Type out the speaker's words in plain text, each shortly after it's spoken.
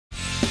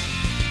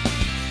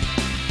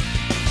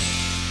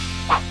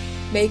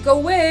make a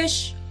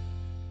wish.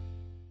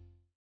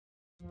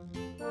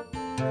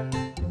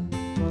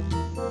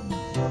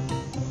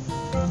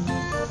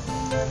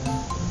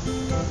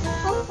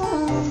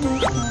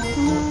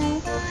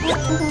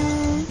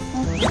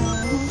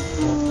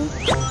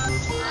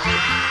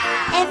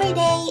 Every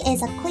day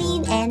is a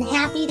clean and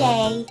happy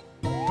day.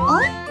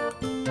 Oh?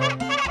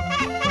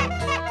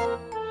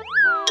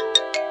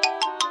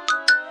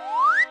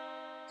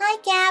 Hi,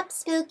 Cap,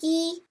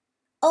 Spooky.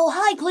 Oh,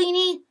 hi,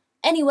 Cleanie.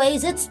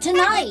 Anyways, it's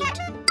tonight.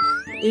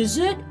 Is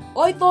it?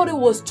 I thought it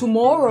was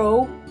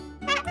tomorrow.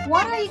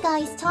 What are you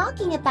guys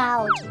talking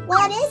about?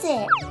 What is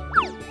it?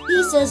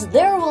 He says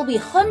there will be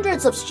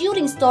hundreds of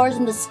shooting stars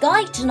in the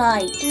sky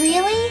tonight.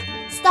 Really?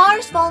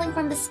 Stars falling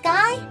from the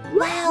sky?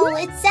 Wow,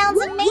 it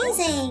sounds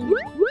amazing.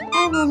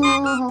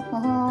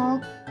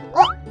 Oh.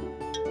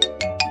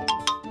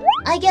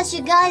 I guess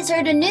you guys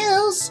heard the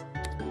news.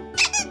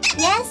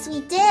 Yes,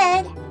 we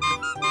did.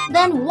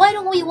 Then why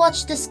don't we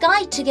watch the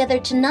sky together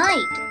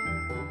tonight?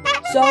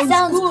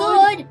 Sounds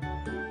good.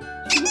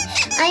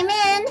 I'm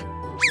in.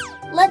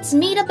 Let's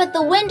meet up at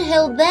the wind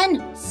hill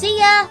then. See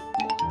ya.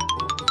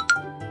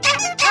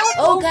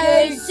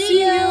 Okay,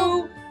 see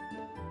you.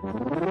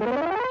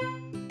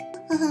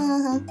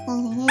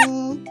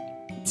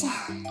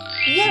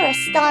 You're a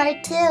star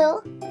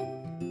too.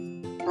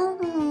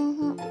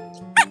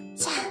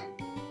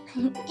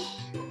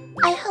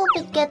 I hope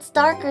it gets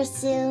darker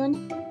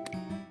soon.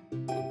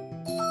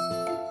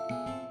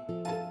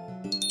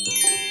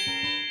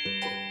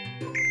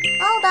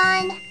 Hold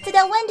on, to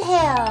the wind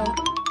hill.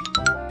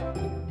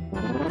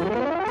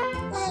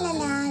 La la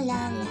la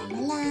la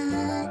la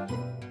la.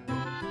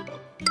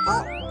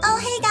 Oh,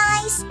 hey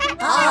guys.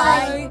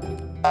 Hi.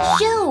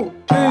 Shoo.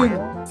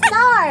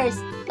 Stars.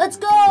 Let's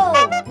go.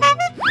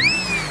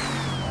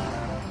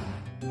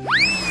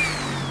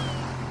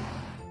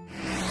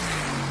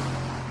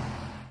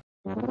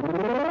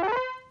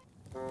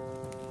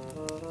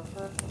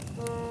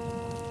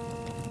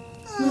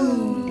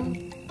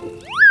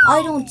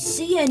 I don't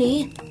see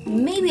any.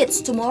 Maybe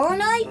it's tomorrow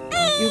night?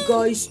 You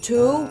guys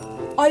too?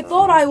 I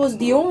thought I was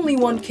the only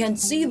one can't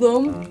see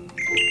them.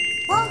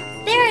 Oh,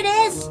 there it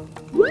is.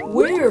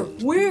 Where?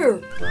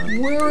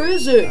 Where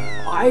is it?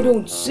 I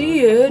don't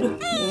see it.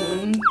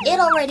 It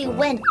already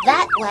went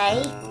that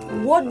way.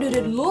 What did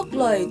it look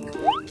like?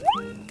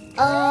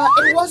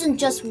 It wasn't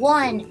just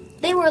one.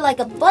 They were like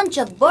a bunch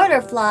of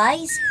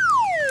butterflies.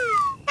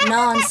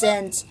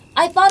 Nonsense.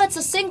 I thought it's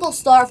a single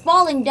star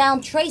falling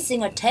down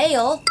tracing a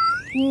tail.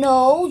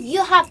 No,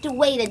 you have to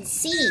wait and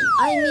see.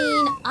 I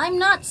mean, I'm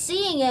not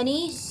seeing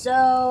any,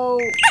 so...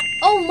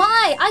 Oh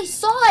my, I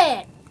saw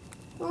it!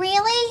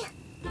 Really?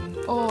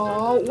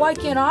 Oh, why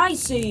can't I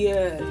see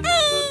it?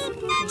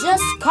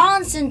 Just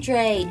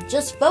concentrate.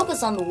 Just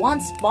focus on the one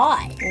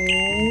spot.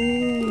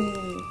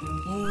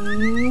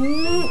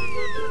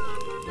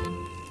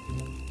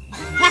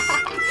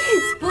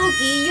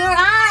 Spooky, your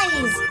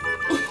eyes!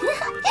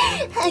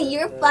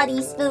 You're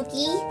funny,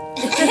 Spooky.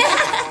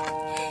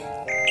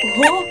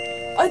 Huh?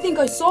 I think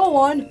I saw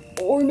one.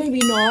 Or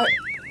maybe not.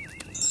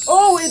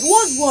 Oh, it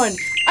was one!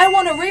 I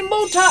want a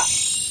rainbow top!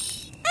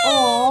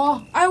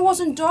 Aw, I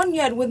wasn't done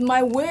yet with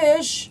my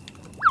wish.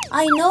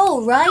 I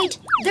know, right?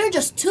 They're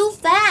just too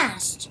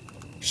fast.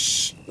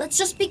 Shh, let's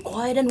just be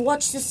quiet and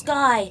watch the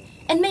sky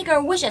and make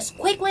our wish as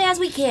quickly as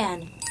we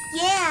can.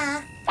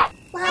 Yeah.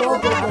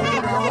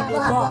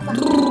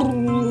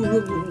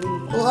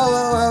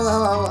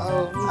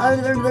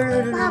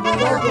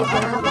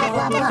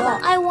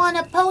 I want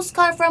a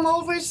postcard from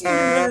overseas.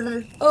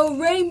 A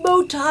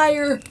rainbow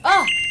tire.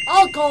 Ah,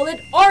 I'll call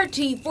it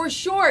RT for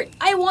short.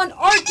 I want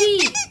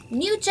RT.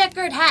 New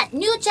checkered hat,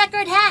 new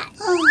checkered hat.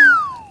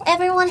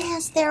 Everyone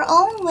has their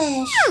own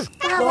wish.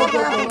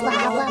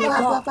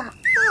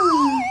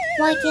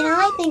 Why can't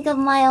I think of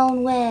my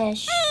own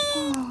wish?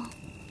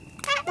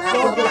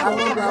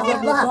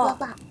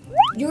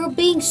 You're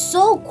being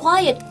so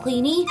quiet,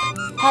 Queenie.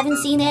 Haven't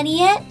seen any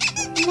yet?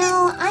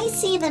 No, I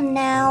see them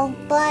now,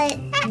 but...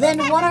 Then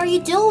what are you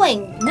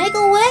doing? Make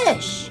a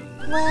wish.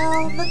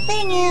 Well, the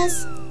thing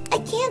is, I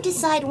can't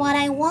decide what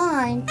I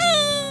want.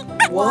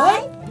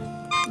 What?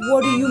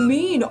 What do you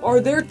mean? Are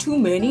there too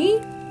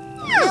many?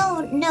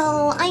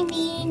 No, I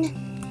mean...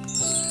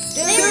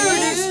 There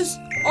it is!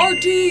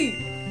 RT!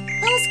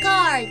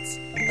 Postcards.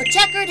 A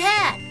checkered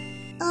hat.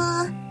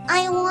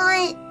 I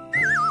want...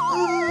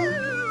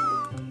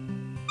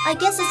 I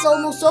guess it's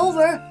almost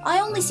over. I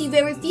only see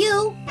very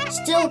few.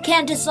 Still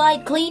can't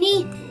decide,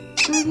 Queenie?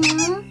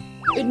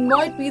 It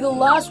might be the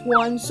last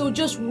one, so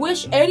just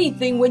wish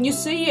anything when you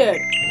see it.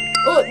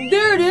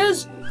 There it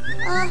is!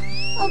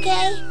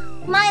 Okay.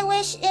 My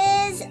wish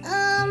is,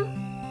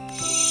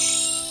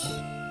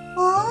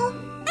 Oh?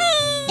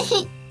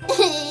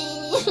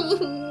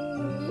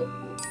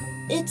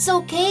 It's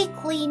okay,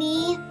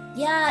 Queenie.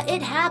 Yeah,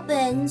 it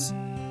happens.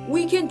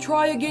 We can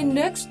try again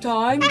next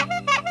time.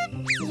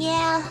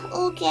 Yeah,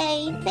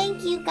 okay.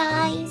 Thank you,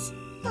 guys.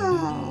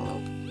 Oh.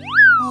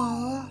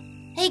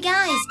 Hey,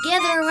 guys,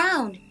 gather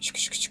around.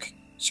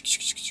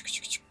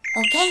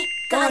 Okay,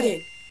 got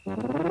it.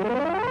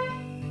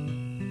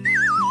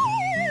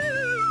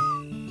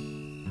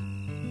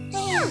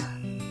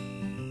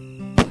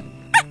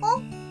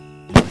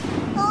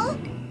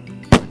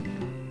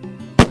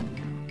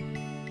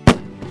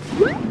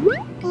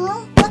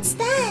 Huh? What's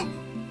that?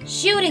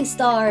 Shooting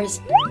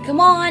stars. Come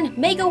on,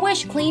 make a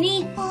wish,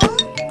 Queenie. Huh?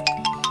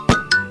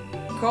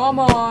 Come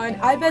on,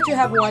 I bet you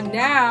have one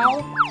now.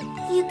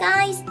 You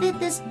guys did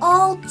this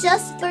all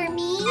just for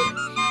me?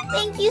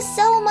 Thank you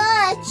so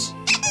much.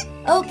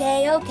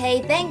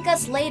 Okay, thank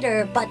us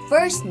later, but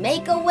first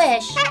make a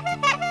wish.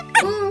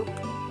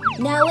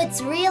 Now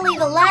it's really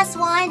the last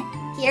one.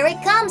 Here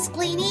it comes,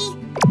 Queenie.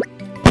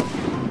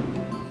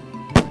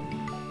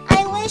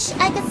 I wish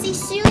I could see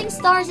shooting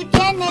stars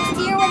again next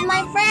year with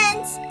my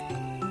friends.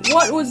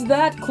 What was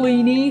that,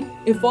 Queenie?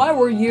 If I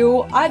were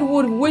you, I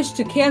would wish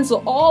to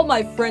cancel all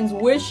my friends'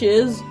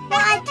 wishes.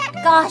 What?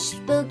 Gosh,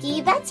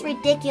 Spooky, that's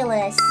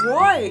ridiculous.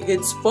 Why?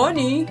 It's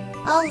funny.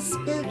 Oh,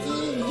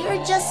 Spooky,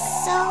 you're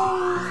just so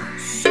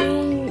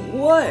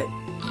What?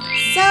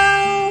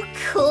 so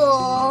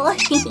cool.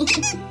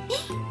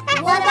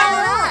 What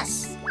about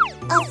us?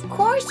 Of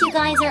course you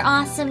guys are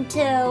awesome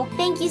too.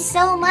 Thank you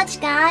so much,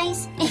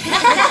 guys.